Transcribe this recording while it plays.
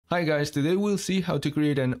Hi guys, today we'll see how to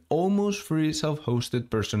create an almost free self-hosted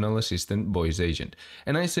personal assistant voice agent.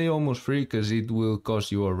 And I say almost free because it will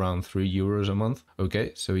cost you around €3 a month.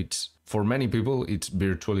 Okay, so for many people, it's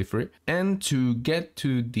virtually free. And to get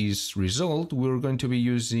to this result, we're going to be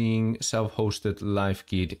using self-hosted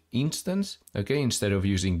LiveKit instance, okay, instead of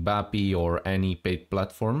using Bapi or any paid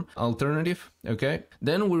platform alternative, okay?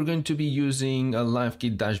 Then we're going to be using a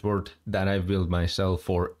LiveKit dashboard that I built myself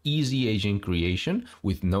for easy agent creation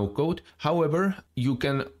with no code. However, you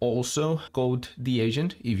can also code the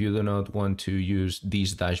agent if you do not want to use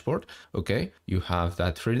this dashboard, okay? You have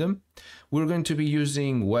that freedom. We're going to be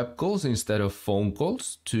using web calls instead of phone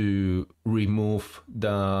calls to remove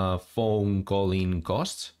the phone calling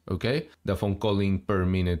costs, okay? The phone calling per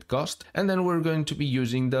minute cost. And then we're going to be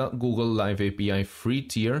using the Google Live API free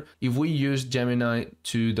tier if we use Gemini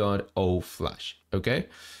 2.0 Flash, okay?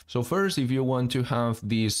 So first, if you want to have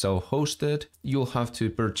this self-hosted, you'll have to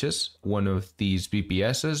purchase one of these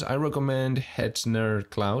VPSs. I recommend Hetzner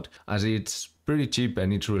Cloud as it's pretty cheap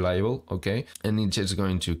and it's reliable, okay? And it's just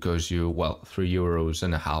going to cost you, well,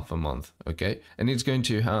 €3.50 a month, okay? And it's going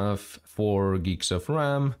to have 4 gigs of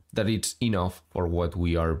RAM, that it's enough for what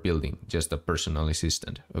we are building, just a personal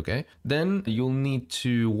assistant, okay? Then you'll need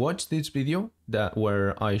to watch this video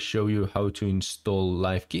where I show you how to install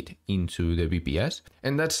LiveKit into the VPS.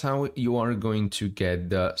 And that's how you are going to get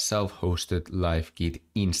the self-hosted LiveKit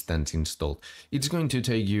instance installed. It's going to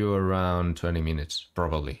take you around 20 minutes,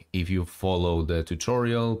 probably. If you follow the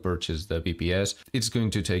tutorial, purchase the VPS, it's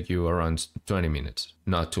going to take you around 20 minutes,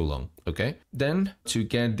 not too long, okay? Then to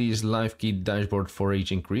get this LiveKit dashboard for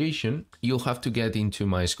agent creation, you'll have to get into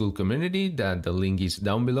my Skool community, that the link is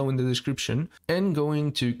down below in the description, and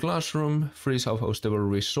going to Classroom, free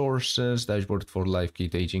self-hostable resources, dashboard for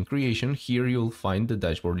LiveKit agent creation. Here you'll find the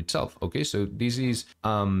dashboard itself, okay? So this is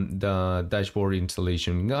the dashboard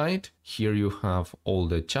installation guide. Here you have all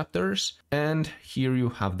the chapters, and here you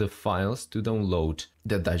have the files to download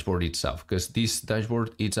the dashboard itself, because this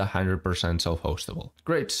dashboard is 100% self-hostable.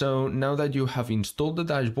 Great, so now that you have installed the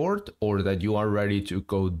dashboard or that you are ready to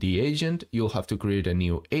code the agent, you'll have to create a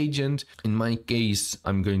new agent. In my case,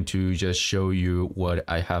 I'm going to just show you what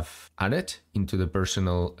I have added into the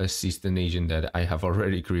personal assistant agent that I have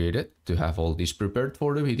already created to have all this prepared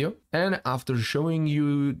for the video. And after showing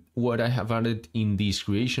you what I have added in this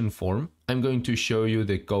creation form, I'm going to show you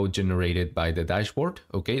the code generated by the dashboard,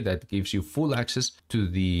 okay? That gives you full access to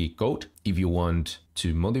the code if you want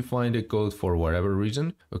to modify the code for whatever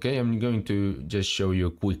reason, okay? I'm going to just show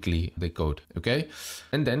you quickly the code, okay?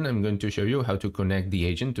 And then I'm going to show you how to connect the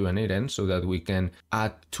agent to an agent so that we can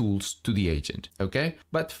add tools to the agent, okay?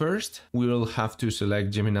 But first, we'll have to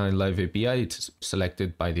select Gemini Live API. It's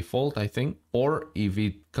selected by default, I think. Or if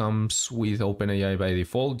it comes with OpenAI by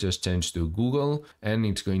default, just change to Google and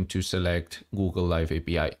it's going to select Google Live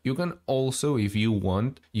API. You can also, if you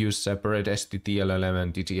want, use separate STT, LLM,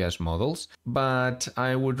 and TTS models, but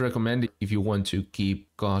I would recommend if you want to keep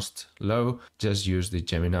cost low, just use the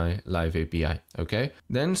Gemini Live API, okay?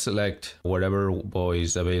 Then select whatever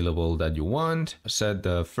voice available that you want, set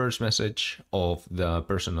the first message of the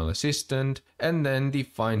personal assistant, and then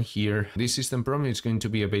define here the system prompt. Is going to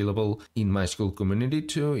be available in my Skool community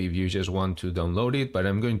too, if you just want to download it, but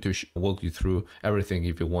I'm going to walk you through everything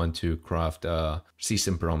if you want to craft a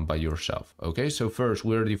system prompt by yourself, okay? So first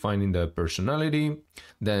we're defining the personality,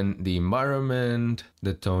 then the environment,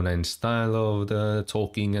 the tone and style of the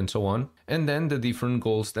talking and so on, and then the different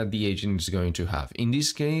goals that the agent is going to have. In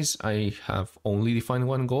this case, I have only defined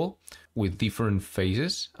one goal with different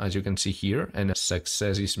phases, as you can see here, and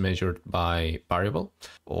success is measured by variable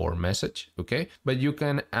or message, okay? But you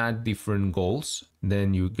can add different goals.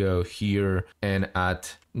 Then you go here and add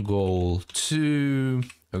goal 2,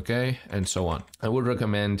 okay, and so on. I would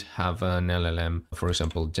recommend have an LLM, for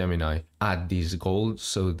example, Gemini, add this goal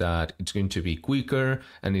so that it's going to be quicker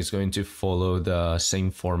and it's going to follow the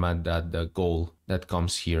same format that the goal that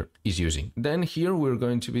comes here is using. Then here we're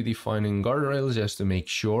going to be defining guardrails just to make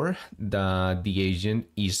sure that the agent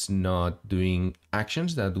is not doing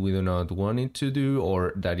actions that we do not want it to do,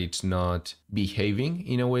 or that it's not behaving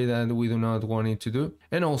in a way that we do not want it to do,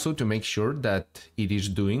 and also to make sure that it is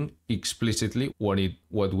doing explicitly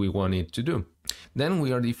what we want it to do. Then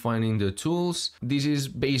we are defining the tools. This is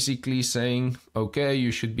basically saying, okay,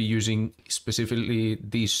 you should be using specifically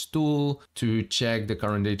this tool to check the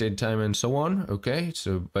current date time and so on, okay?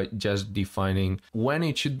 So by just defining when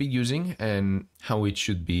it should be using and how it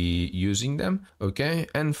should be using them, okay?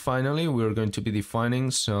 And finally, we're going to be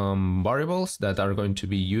defining some variables that are going to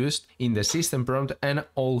be used in the system prompt and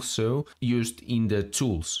also used in the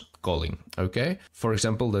tools, of calling, okay? For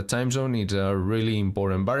example, the time zone is a really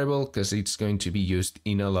important variable because it's going to be used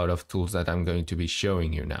in a lot of tools that I'm going to be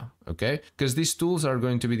showing you now, okay? Because these tools are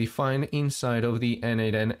going to be defined inside of the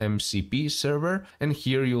N8N MCP server, and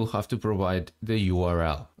here you'll have to provide the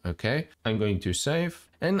URL, okay? I'm going to save.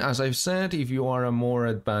 And as I've said, if you are a more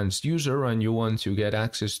advanced user and you want to get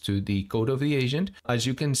access to the code of the agent, as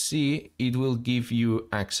you can see, it will give you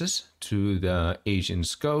access to the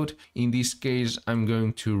agent's code. In this case, I'm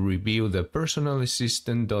going to review the personal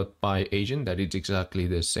assistant.py agent. That is exactly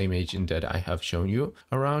the same agent that I have shown you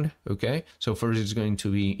around, okay? So first it's going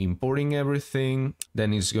to be importing everything,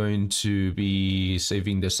 then it's going to be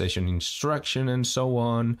saving the session instruction and so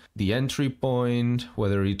on, the entry point,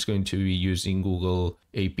 whether it's going to be using Google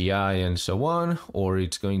API and so on, or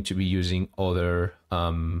it's going to be using other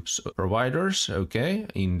providers, okay,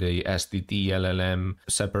 in the STT LLM,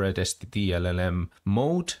 separate STT LLM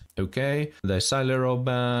mode, okay, the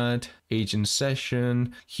Silerobat agent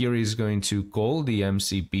session. Here is going to call the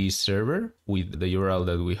MCP server with the URL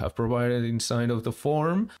that we have provided inside of the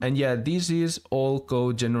form. And yeah, this is all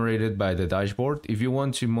code generated by the dashboard. If you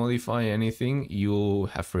want to modify anything, you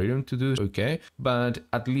have freedom to do, okay, but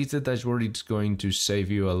at least the dashboard is going to save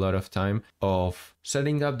you a lot of time of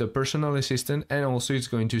setting up the personal assistant, and also it's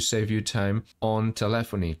going to save you time on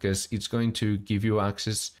telephony because it's going to give you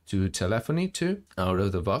access to telephony too out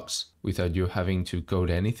of the box without you having to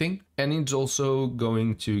code anything. And it's also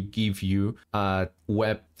going to give you a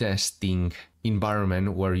web testing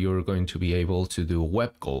environment where you're going to be able to do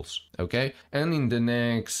web calls, okay? And in the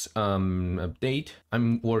next update,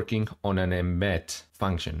 I'm working on an embed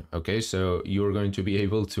function, okay? So you're going to be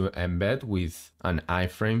able to embed with an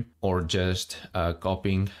iframe or just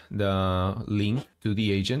copying the link to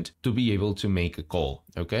the agent to be able to make a call,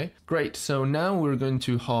 okay? Great, so now we're going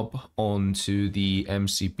to hop onto the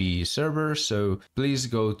MCP server. So please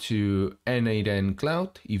go to N8N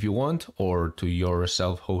Cloud if you want, or to your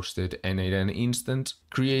self-hosted N8N instance.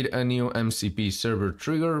 Create a new MCP server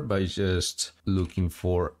trigger by just looking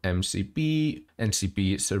for MCP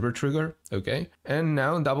server trigger, okay? And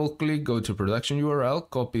now double click, go to production URL,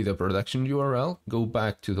 copy the production URL, go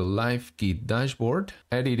back to the LiveKit dashboard,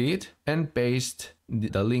 edit it, and paste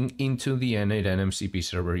the link into the N8N MCP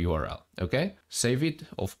server URL, okay? Save it,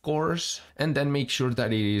 of course, and then make sure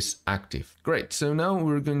that it is active. Great, so now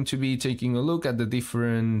we're going to be taking a look at the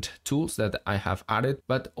different tools that I have added,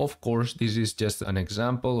 but of course, this is just an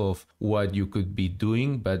example of what you could be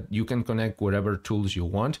doing, but you can connect whatever tools you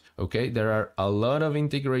want, okay? There are a lot of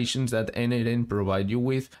integrations that N8N provide you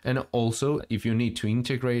with, and also if you need to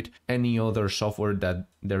integrate any other software that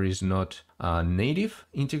there is not a native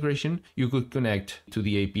integration, you could connect to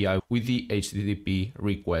the API with the HTTP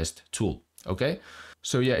request tool, okay?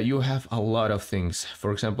 So yeah, you have a lot of things.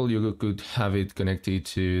 For example, you could have it connected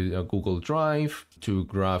to Google Drive, to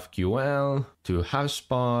GraphQL, to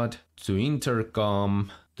HubSpot, to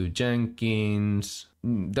Intercom, to Jenkins.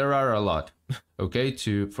 There are a lot, okay?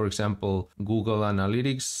 To, for example, Google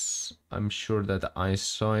Analytics. I'm sure that I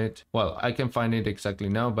saw it. Well, I can find it exactly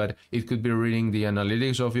now, but it could be reading the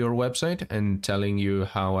analytics of your website and telling you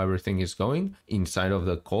how everything is going inside of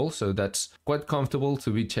the call. So that's quite comfortable to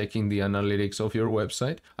be checking the analytics of your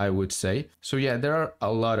website, I would say. So yeah, there are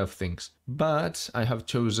a lot of things, but I have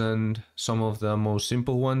chosen some of the most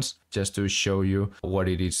simple ones just to show you what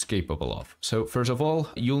it is capable of. So first of all,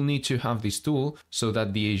 you'll need to have this tool so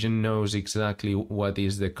that the agent knows exactly what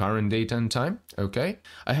is the current date and time, okay?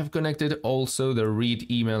 I have connected also the read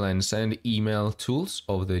email and send email tools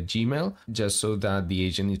of the Gmail, just so that the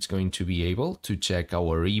agent is going to be able to check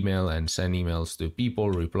our email and send emails to people,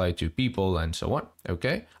 reply to people, and so on,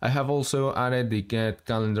 okay? I have also added the get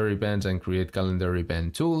calendar events and create calendar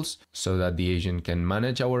event tools so that the agent can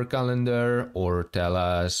manage our calendar or tell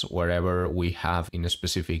us wherever we have in a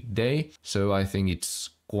specific day. So I think it's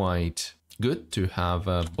quite good to have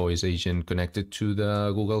a voice agent connected to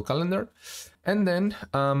the Google Calendar. And then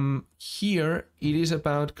here it is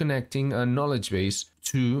about connecting a knowledge base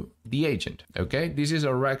to the agent, okay? This is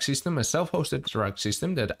a RAG system, a self-hosted RAG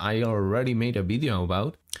system that I already made a video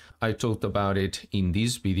about. I talked about it in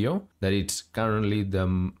this video, that it's currently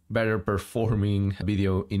the better performing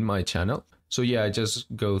video in my channel. So yeah, I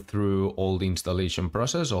just go through all the installation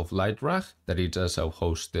process of LiteRag, that it's a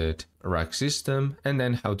self-hosted RAG system, and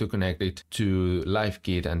then how to connect it to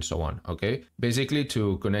LiveKit and so on. Okay, basically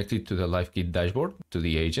to connect it to the LiveKit dashboard, to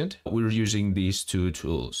the agent, we're using these two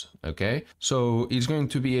tools. Okay, so it's going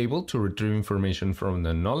to be able to retrieve information from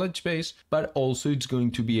the knowledge base, but also it's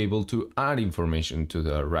going to be able to add information to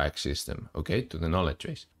the RAG system, okay, to the knowledge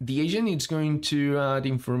base. The agent is going to add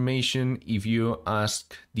information if you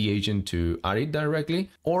ask the agent to add it directly,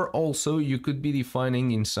 or also you could be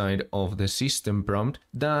defining inside of the system prompt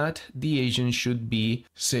that the agent should be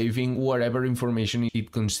saving whatever information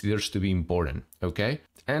it considers to be important, okay?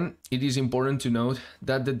 And it is important to note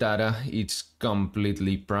that the data is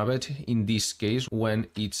completely private in this case when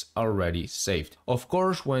it's already saved. Of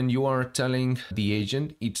course, when you are telling the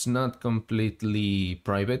agent, it's not completely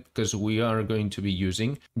private because we are going to be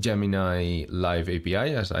using Gemini Live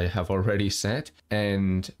API, as I have already said,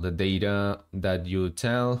 and the data that you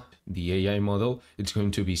tell the AI model, it's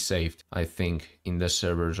going to be saved, I think, in the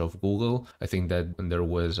servers of Google. I think that there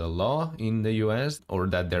was a law in the US, or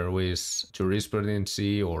that there was jurisprudence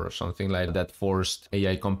or something like that forced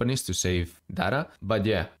AI companies to save data. But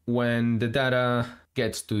yeah, when the data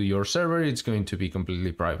gets to your server, it's going to be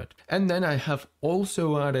completely private. And then I have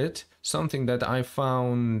also added something that I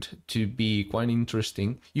found to be quite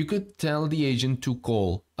interesting. You could tell the agent to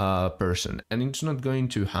call a person and it's not going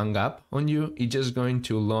to hang up on you. It's just going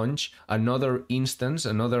to launch another instance,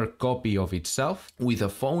 another copy of itself with a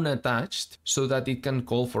phone attached so that it can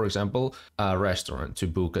call, for example, a restaurant to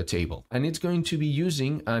book a table. And it's going to be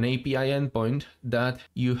using an API endpoint that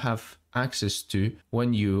you have access to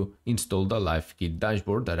when you install the LiveKit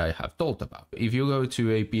dashboard that I have told about. If you go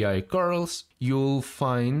to API curls, you'll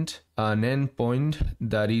find an endpoint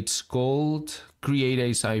that it's called create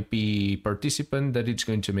IP participant, that it's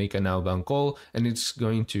going to make an outbound call, and it's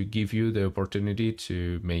going to give you the opportunity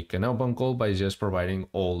to make an outbound call by just providing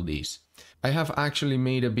all these. I have actually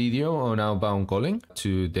made a video on outbound calling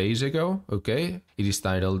 2 days ago, okay? It is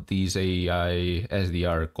titled This AI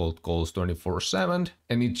SDR Cold Calls 24/7,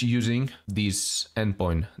 and it's using this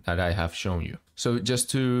endpoint that I have shown you. So just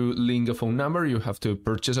to link a phone number, you have to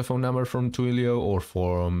purchase a phone number from Twilio or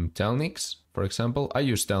from Telnyx, for example. I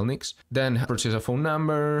use Telnyx. Then purchase a phone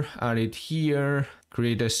number, add it here,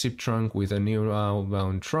 create a zip trunk with a new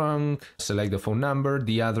outbound trunk, select the phone number,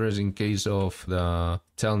 the address in case of the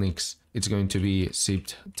Telnyx, it's going to be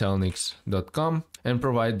ziptelnyx.com, and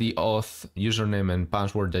provide the auth username and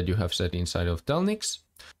password that you have set inside of Telnyx.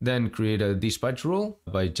 Then create a dispatch rule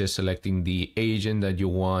by just selecting the agent that you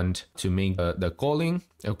want to make the calling,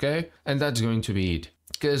 okay? And that's going to be it.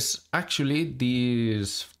 Because actually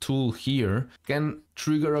this tool here can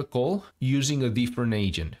trigger a call using a different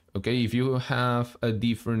agent, okay? If you have a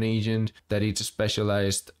different agent that is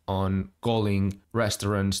specialized on calling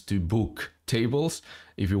restaurants to book tables,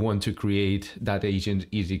 if you want to create that agent,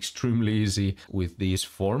 is extremely easy with this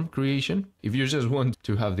form creation. If you just want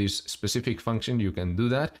to have this specific function, you can do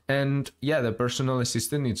that. And yeah, the personal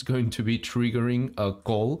assistant is going to be triggering a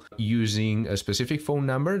call using a specific phone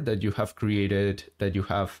number that you have created, that you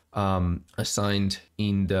have assigned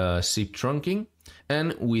in the zip trunking,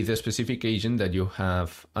 and with a specific agent that you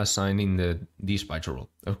have assigned in the dispatch rule,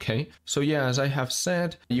 okay? So yeah, as I have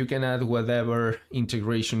said, you can add whatever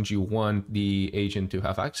integrations you want the agent to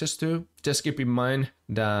have access to. Just keep in mind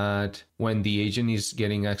that when the agent is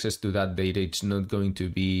getting access to that data, it's not going to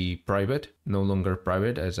be private, no longer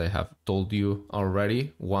private, as I have told you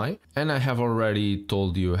already why. And I have already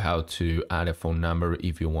told you how to add a phone number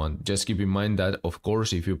if you want. Just keep in mind that, of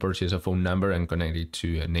course, if you purchase a phone number and connect it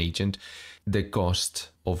to an agent, the cost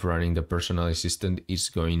of running the personal assistant is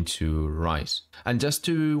going to rise. And just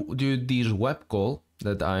to do this web call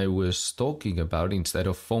that I was talking about, instead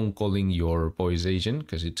of phone calling your voice agent,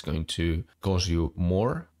 because it's going to cost you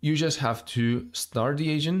more, you just have to start the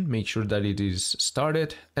agent, make sure that it is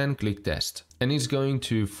started, and click test. And it's going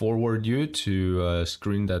to forward you to a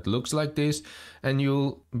screen that looks like this, and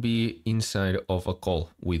you'll be inside of a call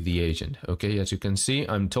with the agent. Okay, as you can see,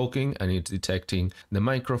 I'm talking and it's detecting the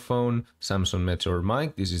microphone, Samsung Meteor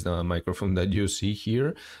mic. This is the microphone that you see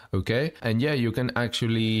here. Okay, and yeah, you can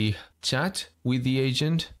actually chat with the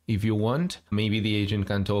agent if you want. Maybe the agent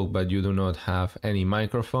can talk, but you do not have any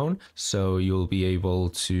microphone, so you'll be able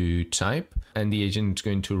to type and the agent is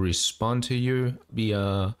going to respond to you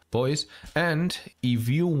via voice. And if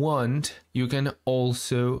you want, you can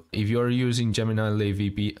also, if you are using Gemini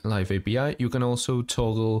Live API, you can also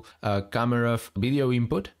toggle a camera video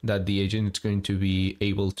input that the agent is going to be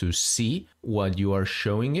able to see what you are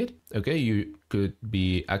showing it. Okay, you could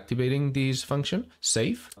be activating this function,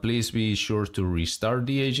 save. Please be sure to restart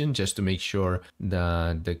the agent just to make sure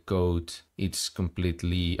that the code it's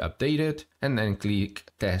completely updated, and then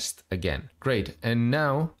click test again. Great. And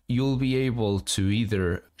now you'll be able to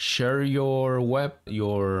either share your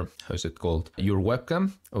how's it called? Your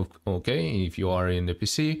webcam, okay, if you are in the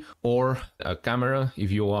PC, or a camera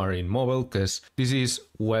if you are in mobile, because this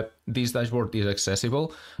dashboard is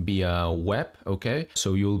accessible via web, okay?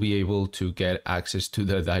 So you'll be able to get access to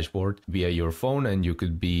the dashboard via your phone, and you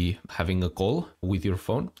could be having a call with your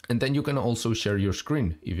phone. And then you can also share your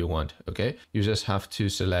screen if you want, okay? You just have to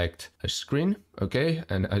select a screen, okay?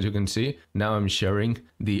 And as you can see, now I'm sharing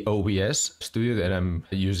the OBS studio that I'm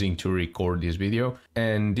using to record this video.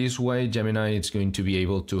 And this way, Gemini is going to be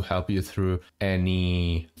able to help you through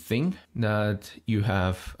anything that you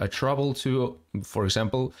have a trouble to. For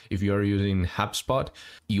example, if you are using HubSpot,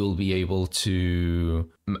 you'll be able to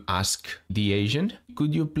ask the agent,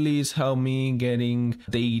 could you please help me getting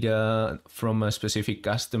data from a specific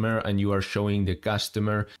customer, and you are showing the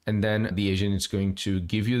customer, and then the agent is going to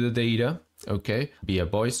give you the data, okay, via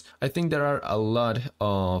voice. I think there are a lot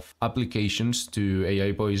of applications to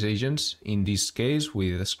AI voice agents in this case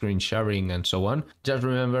with screen sharing and so on. Just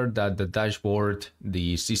remember that the dashboard,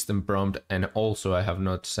 the system prompt, and also I have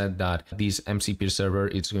not said that this MCP server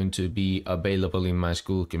is going to be available in my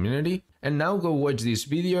School community. And now go watch this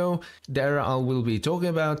video. There I will be talking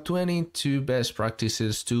about 22 best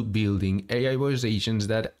practices to building AI voice agents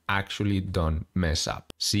that actually don't mess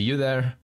up. See you there.